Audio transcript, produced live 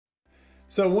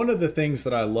So one of the things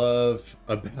that I love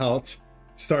about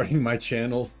starting my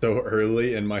channel so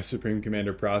early in my Supreme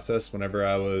Commander process, whenever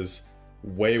I was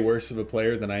way worse of a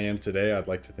player than I am today, I'd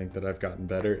like to think that I've gotten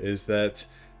better, is that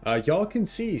y'all can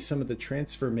see some of the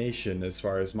transformation as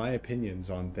far as my opinions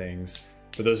on things.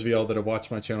 For those of y'all that have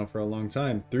watched my channel for a long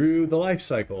time, through the life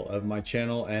cycle of my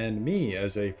channel and me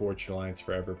as a Forged Alliance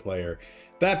Forever player.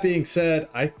 That being said,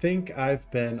 I think I've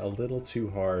been a little too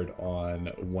hard on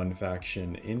one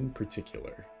faction in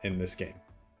particular in this game.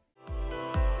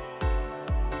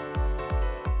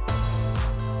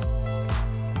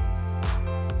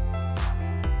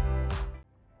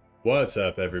 What's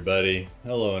up, everybody?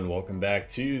 Hello and welcome back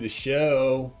to the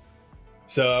show.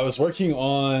 So I was working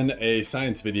on a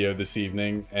science video this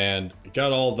evening and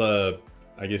got all the,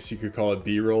 I guess you could call it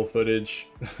B-roll footage,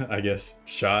 I guess,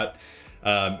 shot.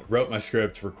 Wrote my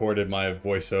script, recorded my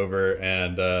voiceover,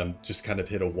 and just kind of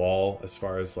hit a wall as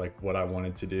far as like what I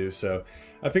wanted to do. So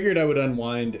I figured I would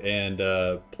unwind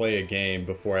and play a game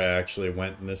before I actually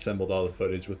went and assembled all the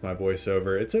footage with my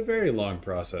voiceover. It's a very long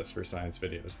process for science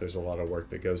videos. There's a lot of work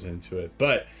that goes into it.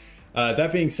 But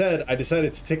that being said, I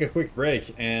decided to take a quick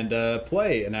break and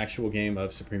play an actual game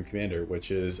of Supreme Commander,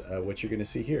 which is what you're going to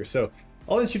see here. So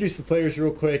I'll introduce the players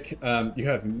real quick. You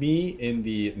have me in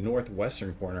the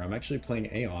northwestern corner. I'm actually playing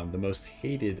Aeon, the most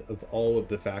hated of all of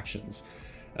the factions.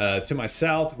 To my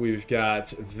south, we've got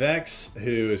Vex,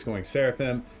 who is going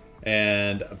Seraphim,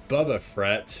 and Bubba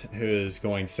Fret, who is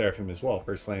going Seraphim as well,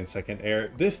 first lane, second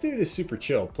air. This dude is super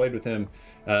chill. Played with him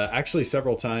actually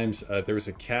several times. There was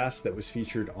a cast that was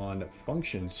featured on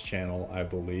Function's channel, I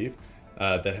believe,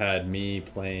 that had me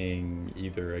playing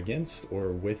either against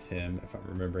or with him, if I'm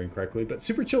remembering correctly. But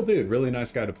super chill dude, really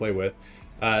nice guy to play with.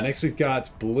 Next we've got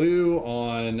Blue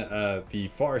on the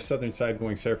far southern side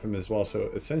going Seraphim as well. So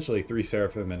essentially 3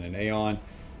 Seraphim and an Aeon.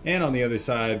 And on the other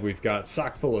side, we've got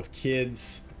Sock Full of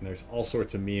Kids. And there's all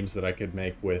sorts of memes that I could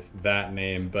make with that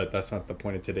name, but that's not the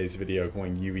point of today's video,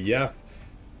 going UEF.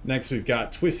 Next, we've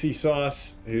got Twisty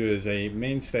Sauce, who is a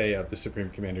mainstay of the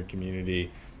Supreme Commander community.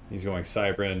 He's going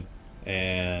Cybran.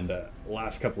 And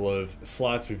last couple of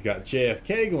slots, we've got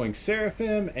JFK going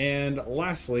Seraphim. And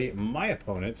lastly, my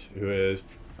opponent, who is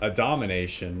a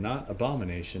Domination, not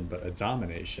Abomination, but a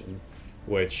Domination,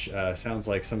 which sounds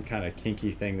like some kind of kinky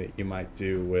thing that you might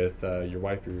do with your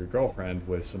wife or your girlfriend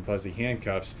with some fuzzy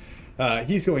handcuffs.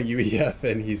 He's going UEF,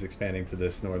 and he's expanding to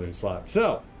this northern slot.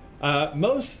 So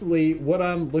mostly what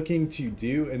I'm looking to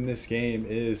do in this game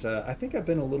is I think I've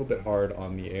been a little bit hard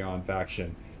on the Aeon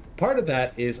faction. Part of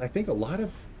that is I think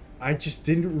I just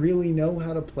didn't really know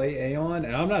how to play Aeon,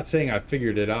 and I'm not saying I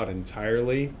figured it out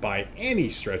entirely by any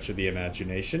stretch of the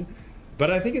imagination.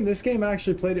 But I think in this game I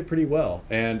actually played it pretty well,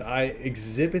 and I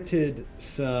exhibited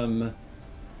some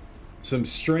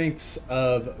strengths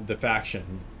of the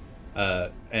faction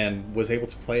and was able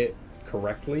to play it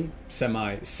correctly,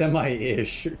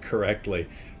 semi-ish correctly.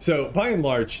 So by and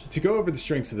large, to go over the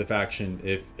strengths of the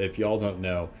faction, if y'all don't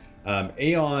know,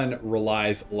 Aeon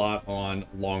relies a lot on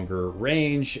longer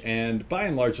range and by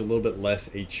and large a little bit less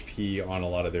HP on a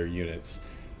lot of their units.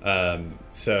 With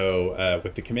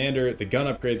the commander, the gun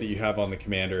upgrade that you have on the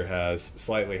commander has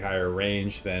slightly higher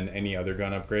range than any other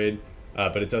gun upgrade,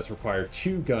 but it does require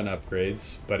 2 gun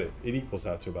upgrades, but it equals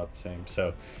out to about the same.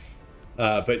 So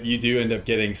but you do end up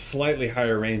getting slightly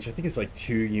higher range. I think it's like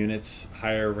 2 units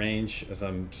higher range, as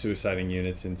I'm suiciding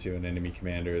units into an enemy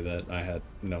commander that I had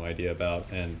no idea about.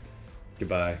 And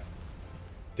goodbye,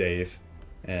 Dave.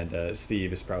 And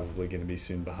Steve is probably going to be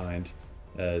soon behind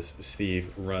as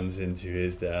Steve runs into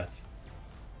his death.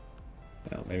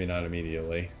 Well, maybe not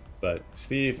immediately, but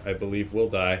Steve, I believe, will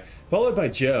die. Followed by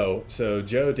Joe. So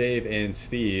Joe, Dave, and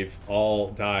Steve all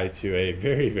die to a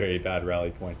very, very bad rally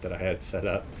point that I had set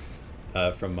up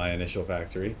from my initial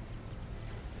factory.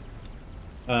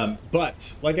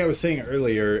 But like I was saying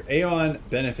earlier, Aeon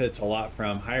benefits a lot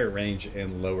from higher range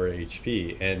and lower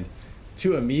HP. And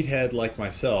to a meathead like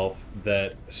myself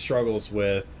that struggles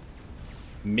with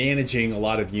managing a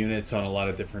lot of units on a lot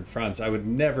of different fronts, I would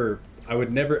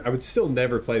still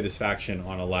never play this faction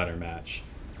on a ladder match.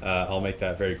 I'll make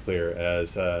that very clear,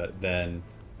 as then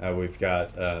we've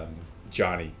got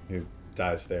Johnny, who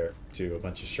dies there to a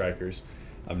bunch of strikers.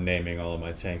 I'm naming all of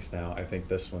my tanks now. I think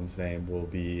this one's name will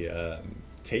be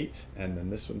Tate, and then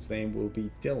this one's name will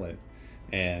be Dylan,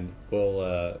 and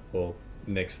we'll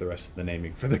nix the rest of the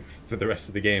naming for the rest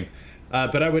of the game.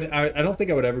 But I don't think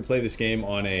I would ever play this game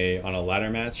on a ladder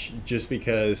match, just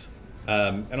because.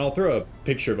 And I'll throw a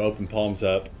picture of Open Palms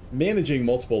up. Managing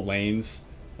multiple lanes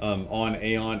on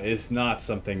Aeon is not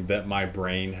something that my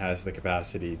brain has the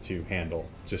capacity to handle.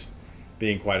 Just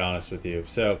being quite honest with you.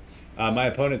 So My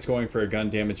opponent's going for a gun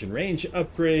damage and range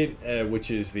upgrade, which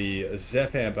is the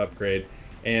Zepham upgrade,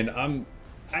 and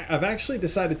I've actually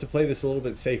decided to play this a little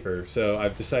bit safer. So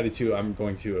I'm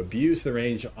going to abuse the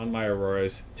range on my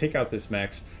Auroras, take out this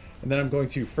Mex, and then I'm going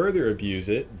to further abuse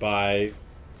it by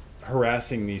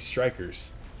harassing these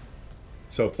strikers.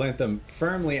 So plant them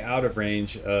firmly out of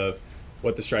range of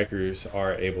what the strikers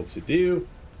are able to do,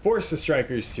 force the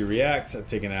strikers to react. I've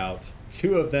taken out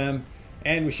 2 of them,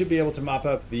 and we should be able to mop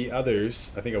up the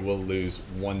others. I think I will lose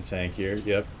 1 tank here.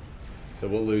 Yep. So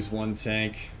we'll lose 1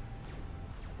 tank.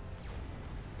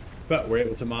 But we're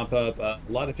able to mop up a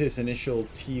lot of his initial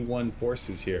T1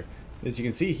 forces here. As you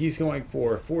can see, he's going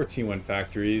for 4 T1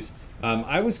 factories. I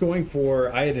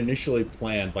had initially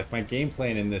planned, like my game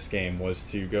plan in this game was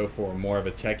to go for more of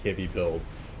a tech-heavy build.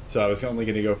 So I was only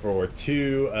going to go for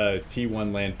 2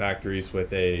 T1 land factories with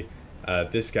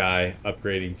this guy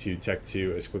upgrading to Tech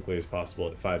 2 as quickly as possible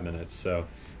at 5 minutes. So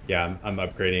yeah, I'm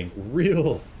upgrading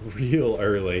real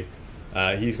early.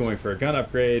 He's going for a gun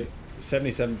upgrade,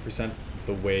 77%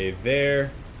 the way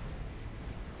there.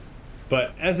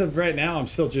 But as of right now, I'm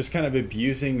still just kind of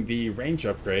abusing the range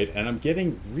upgrade, and I'm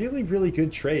getting really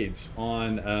good trades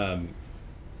on a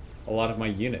lot of my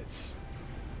units.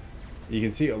 You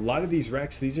can see a lot of these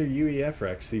wrecks, these are UEF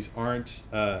wrecks. These aren't,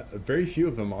 very few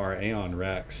of them are Aeon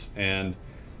wrecks. And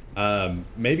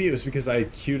maybe it was because I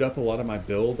had queued up a lot of my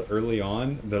build early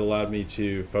on that allowed me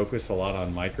to focus a lot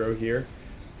on micro here.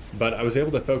 But I was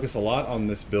able to focus a lot on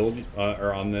this build,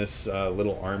 or on this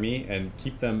little army, and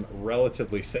keep them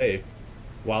relatively safe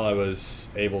while I was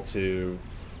able to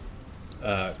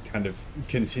kind of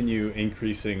continue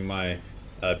increasing my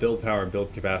build power and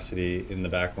build capacity in the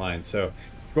back line. So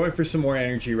going for some more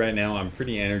energy right now. I'm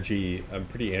pretty energy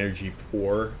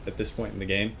poor at this point in the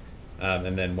game,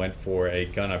 and then went for a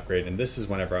gun upgrade, and this is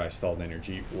whenever I stalled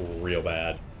energy real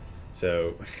bad.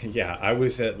 So yeah, I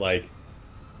was at like,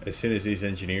 as soon as these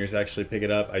engineers actually pick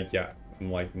it up,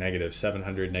 I'm like negative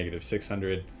 700, negative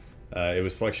 600. It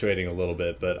was fluctuating a little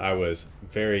bit, but I was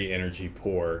very energy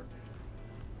poor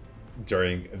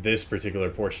during this particular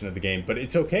portion of the game. But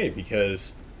it's okay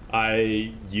because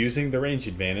using the range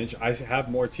advantage, I have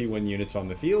more T1 units on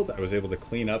the field. I was able to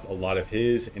clean up a lot of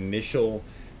his initial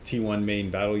T1 main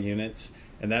battle units,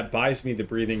 and that buys me the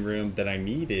breathing room that I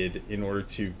needed in order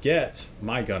to get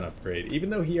my gun upgrade. Even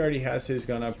though he already has his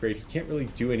gun upgrade, he can't really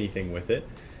do anything with it,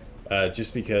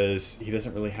 just because he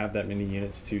doesn't really have that many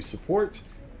units to support.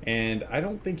 And I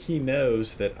don't think he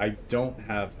knows that I don't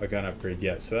have a gun upgrade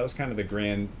yet. So that was kind of the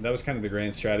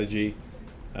grand strategy,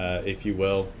 if you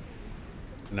will.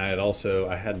 And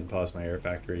I hadn't paused my air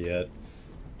factory yet.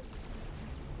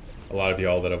 A lot of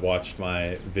y'all that have watched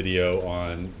my video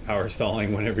on power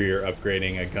stalling whenever you're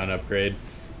upgrading a gun upgrade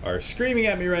are screaming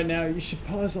at me right now, you should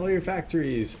pause all your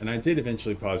factories. And I did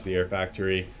eventually pause the air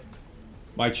factory.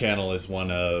 My channel is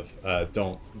one of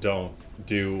don't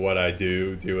do what I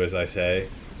do as I say.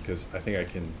 Because I think I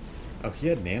can... Oh, he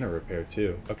had nano repair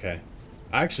too. Okay.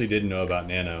 I actually didn't know about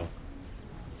nano.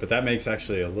 But that makes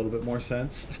actually a little bit more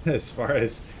sense as far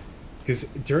as... Because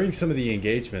during some of the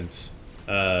engagements,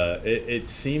 it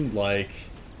seemed like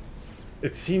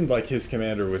his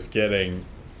commander was getting...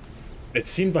 It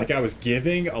seemed like I was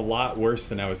giving a lot worse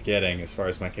than I was getting as far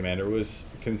as my commander was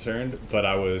concerned. But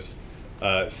I was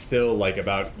still like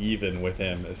about even with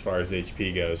him as far as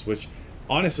HP goes, which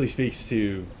honestly speaks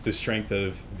to the strength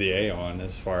of the Aeon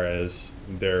as far as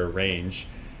their range.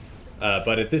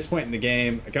 But at this point in the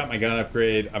game, I got my gun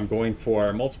upgrade. I'm going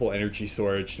for multiple energy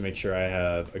storage to make sure I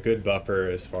have a good buffer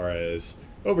as far as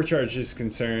overcharge is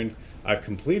concerned. I've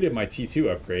completed my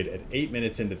T2 upgrade at 8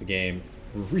 minutes into the game.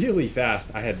 Really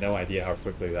fast. I had no idea how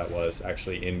quickly that was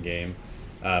actually in game.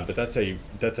 But that's a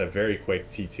very quick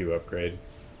T2 upgrade.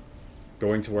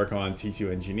 Going to work on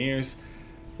T2 engineers.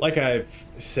 Like I've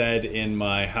said in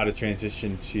my how to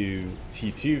transition to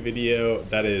T2 video,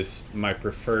 that is my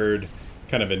preferred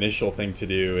kind of initial thing to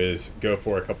do, is go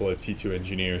for a couple of T2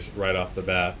 engineers right off the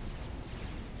bat.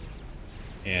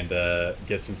 And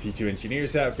get some T2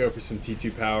 engineers out, go for some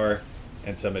T2 power,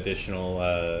 and some additional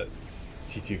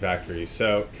T2 factories.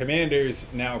 So commanders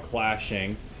now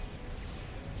clashing.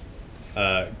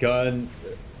 Gun,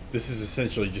 this is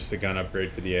essentially just a gun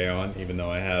upgrade for the Aeon, even though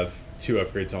I have 2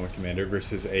 upgrades on the commander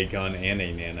versus a gun and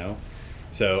a nano.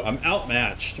 So I'm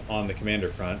outmatched on the commander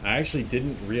front. I actually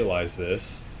didn't realize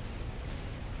this,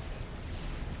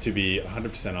 to be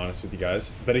 100% honest with you guys.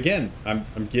 But again,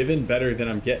 I'm given better than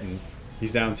I'm getting.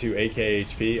 He's down to 8k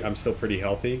HP. I'm still pretty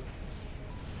healthy.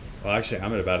 Well, actually,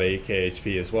 I'm at about 8k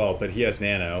HP as well, but he has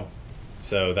nano,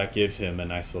 so that gives him a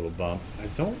nice little bump. I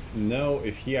don't know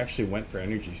if he actually went for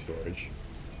energy storage.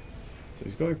 So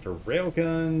he's going for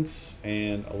railguns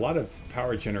and a lot of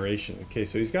power generation. Okay,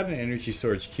 so he's got an energy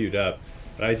storage queued up,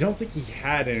 but I don't think he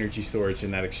had energy storage in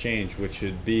that exchange, which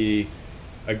would be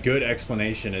a good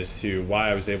explanation as to why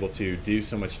I was able to do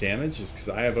so much damage, is because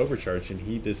I have overcharge and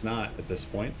he does not at this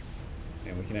point.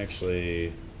 And we can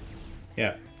actually,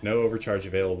 yeah, no overcharge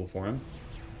available for him.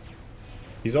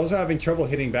 He's also having trouble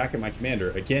hitting back at my commander.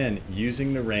 Again,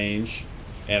 using the range,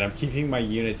 and I'm keeping my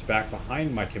units back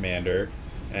behind my commander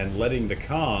and letting the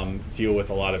comm deal with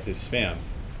a lot of his spam.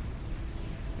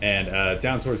 And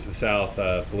down towards the south,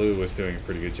 blue was doing a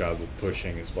pretty good job of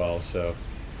pushing as well. So,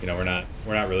 you know, we're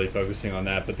not really focusing on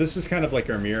that. But this was kind of like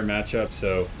our mirror matchup.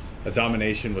 So a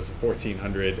domination was a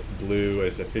 1400, blue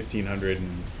is a 1500,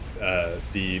 and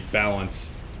the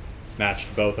balance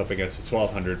matched both up against a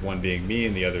 1200. One being me,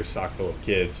 and the other sock full of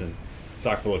kids. And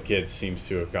sock full of kids seems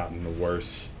to have gotten the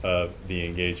worse of the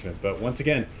engagement. But once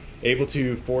again, able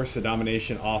to force a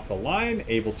domination off the line,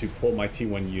 able to pull my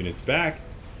T1 units back.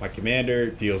 My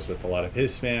commander deals with a lot of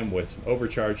his spam with some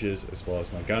overcharges as well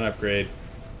as my gun upgrade.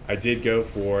 I did go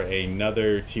for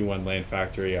another T1 land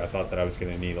factory. I thought that I was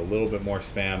going to need a little bit more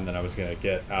spam than I was going to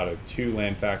get out of 2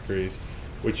 land factories,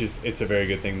 which is, it's a very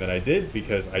good thing that I did,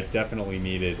 because I definitely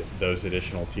needed those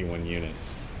additional T1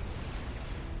 units.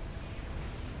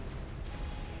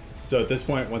 So at this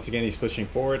point, once again, he's pushing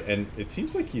forward, and it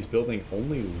seems like he's building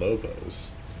only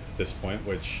Lobos at this point,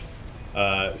 which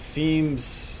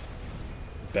seems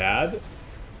bad.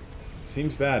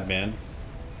 Seems bad, man.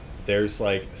 There's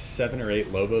like 7 or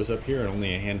 8 Lobos up here and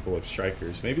only a handful of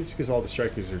Strikers. Maybe it's because all the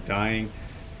Strikers are dying,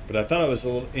 but I thought I was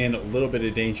in a little bit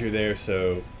of danger there,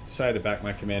 so decided to back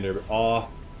my commander off.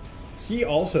 He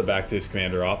also backed his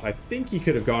commander off. I think he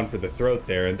could have gone for the throat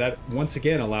there, and that once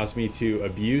again allows me to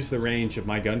abuse the range of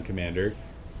my gun commander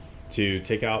to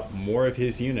take out more of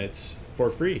his units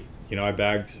for free. You know, I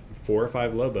bagged 4 or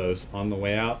 5 Lobos on the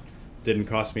way out. Didn't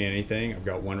cost me anything. I've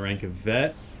got 1 rank of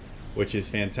vet, which is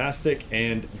fantastic.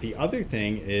 And the other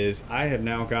thing is I have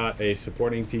now got a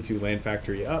supporting T2 land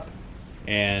factory up,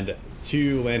 and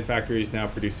 2 land factories now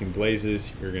producing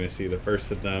blazes. You're going to see the first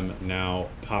of them now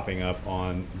popping up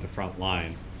on the front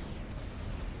line.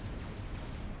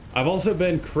 I've also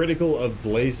been critical of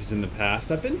blazes in the past.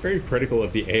 I've been very critical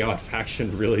of the Aeon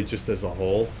faction really just as a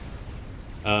whole.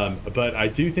 But I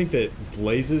do think that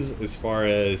blazes, as far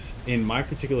as in my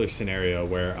particular scenario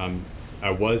where I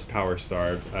was power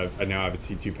starved, I now have a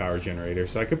T2 power generator,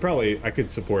 so I could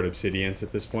support obsidians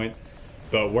at this point.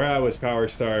 But where I was power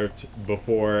starved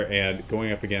before and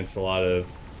going up against a lot of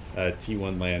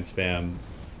T1 land spam,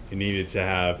 it needed to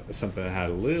have something that had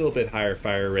a little bit higher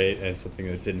fire rate and something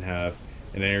that didn't have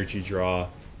an energy draw.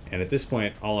 And at this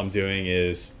point, all I'm doing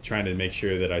is trying to make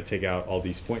sure that I take out all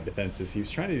these point defenses. He was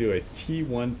trying to do a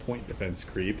T1 point defense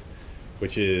creep,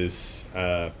 which is,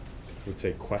 I would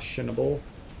say, questionable,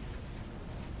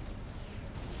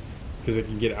 because it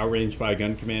can get outranged by a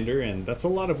gun commander, and that's a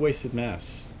lot of wasted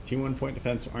mass. T1 point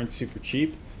defense aren't super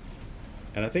cheap,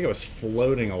 and I think I was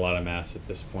floating a lot of mass at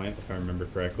this point, if I remember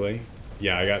correctly.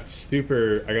 Yeah, I got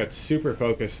super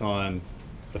focused on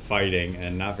the fighting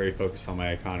and not very focused on my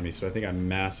economy, so I think I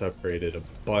mass upgraded a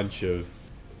bunch of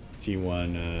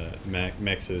T1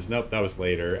 mixes. Nope, that was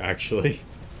later, actually.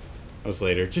 That was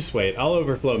later. Just wait, I'll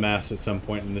overflow mass at some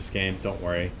point in this game, don't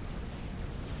worry.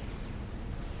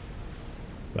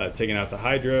 But taking out the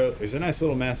Hydro, there's a nice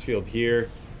little mass field here.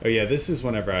 Oh yeah, this is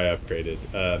whenever I upgraded,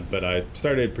 but I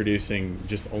started producing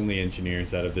just only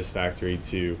engineers out of this factory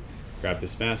to grab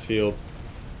this mass field.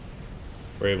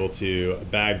 We're able to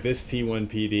bag this T1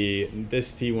 PD.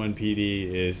 This T1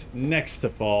 PD is next to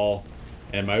fall,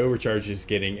 and my overcharge is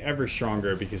getting ever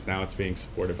stronger because now it's being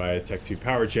supported by a Tech 2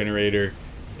 power generator,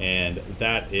 and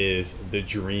that is the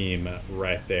dream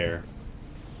right there.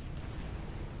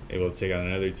 Able to take out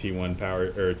another T1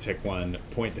 power or Tech 1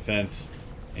 point defense,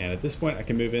 and at this point I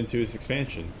can move into his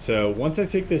expansion. So once I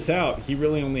take this out, he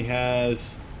really only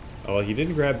has, oh, well, he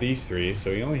didn't grab these 3,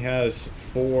 so he only has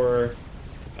 4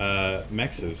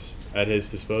 mexes at his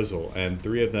disposal, and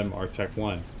 3 of them are Tech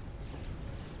 1.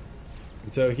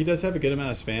 And so he does have a good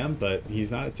amount of spam, but he's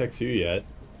not at Tech 2 yet,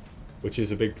 which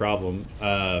is a big problem.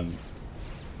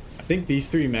 I think these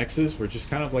 3 mexes were just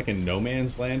kind of like a no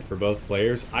man's land for both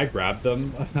players. I grabbed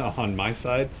them on my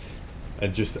side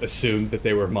and just assumed that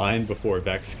they were mine before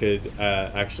Vex could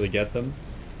actually get them.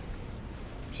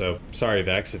 So sorry,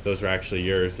 Vex, if those were actually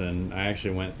yours, and I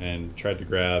actually went and tried to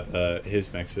grab his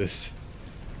mexes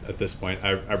at this point.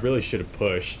 I really should have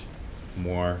pushed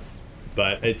more,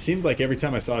 but it seemed like every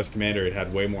time I saw his commander it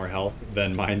had way more health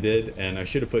than mine did, and I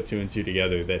should have put 2 and 2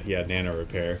 together that he had nano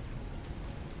repair.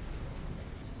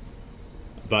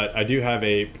 But I do have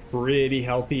a pretty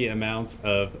healthy amount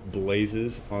of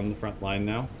blazes on the front line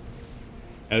now.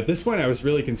 And at this point, I was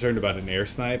really concerned about an air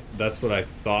snipe. That's what I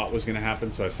thought was going to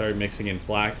happen, so I started mixing in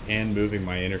flak and moving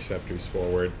my interceptors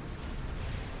forward.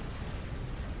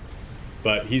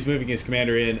 But he's moving his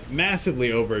commander in, massively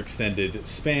overextended,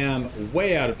 spam,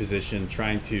 way out of position,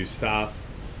 trying to stop.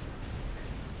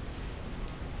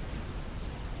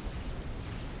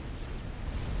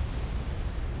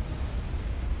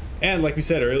 And like we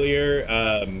said earlier,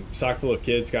 Sock Full of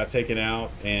Kids got taken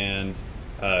out, and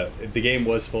the game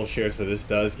was full share, so this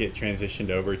does get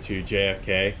transitioned over to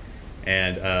JFK.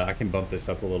 And I can bump this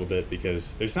up a little bit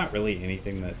because there's not really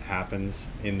anything that happens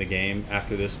in the game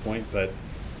after this point, but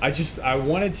I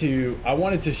wanted to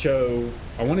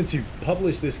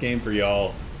publish this game for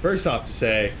y'all. First off, to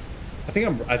say, I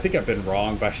think I've been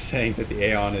wrong by saying that the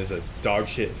Aeon is a dog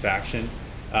shit faction.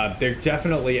 They're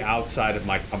definitely outside of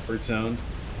my comfort zone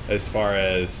as far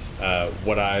as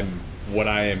what I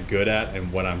am good at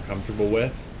and what I'm comfortable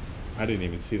with. I didn't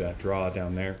even see that draw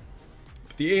down there.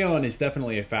 But the Aeon is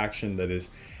definitely a faction that is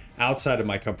outside of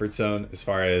my comfort zone as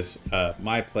far as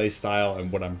my play style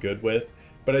and what I'm good with.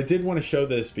 But I did want to show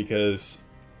this because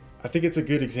I think it's a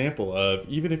good example of,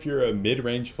 even if you're a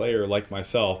mid-range player like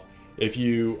myself, if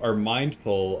you are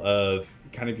mindful of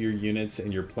kind of your units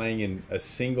and you're playing in a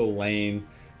single lane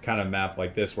kind of map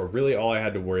like this, where really all I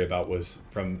had to worry about was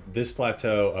from this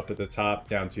plateau up at the top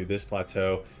down to this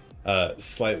plateau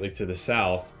slightly to the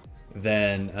south,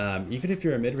 then even if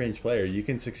you're a mid-range player, you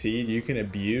can succeed. You can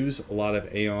abuse a lot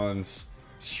of Aeon's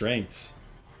strengths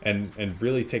and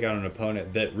really take out an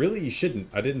opponent that really you shouldn't.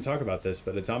 I didn't talk about this,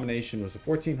 but a domination was a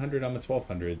 1400 on the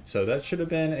 1200, so that should have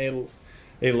been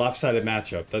a lopsided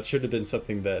matchup. That should have been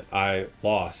something that I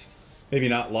lost. Maybe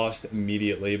not lost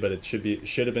immediately, but it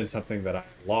should have been something that I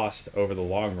lost over the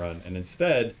long run. And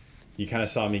instead, you kind of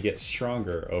saw me get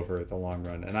stronger over the long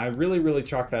run. And I really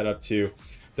chalk that up to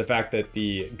the fact that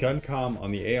the gun comm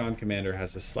on the Aeon commander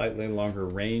has a slightly longer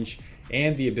range,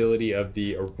 and the ability of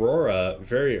the Aurora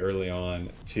very early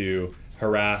on to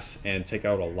harass and take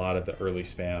out a lot of the early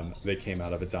spam that came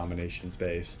out of a domination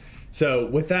space. So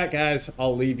with that, guys,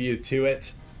 I'll leave you to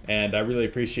it. And I really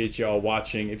appreciate you all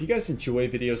watching. If you guys enjoy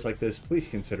videos like this, please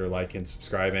consider liking and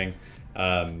subscribing.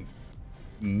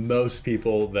 Most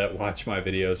people that watch my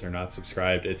videos are not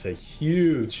subscribed. It's a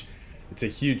huge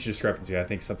discrepancy. I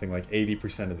think something like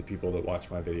 80% of the people that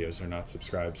watch my videos are not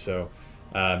subscribed. So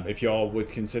if you all would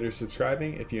consider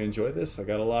subscribing, if you enjoy this, I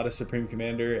got a lot of Supreme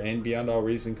Commander and Beyond All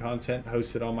Reason content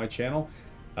hosted on my channel.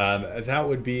 That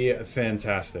would be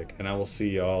fantastic. And I will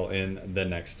see y'all in the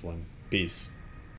next one. Peace.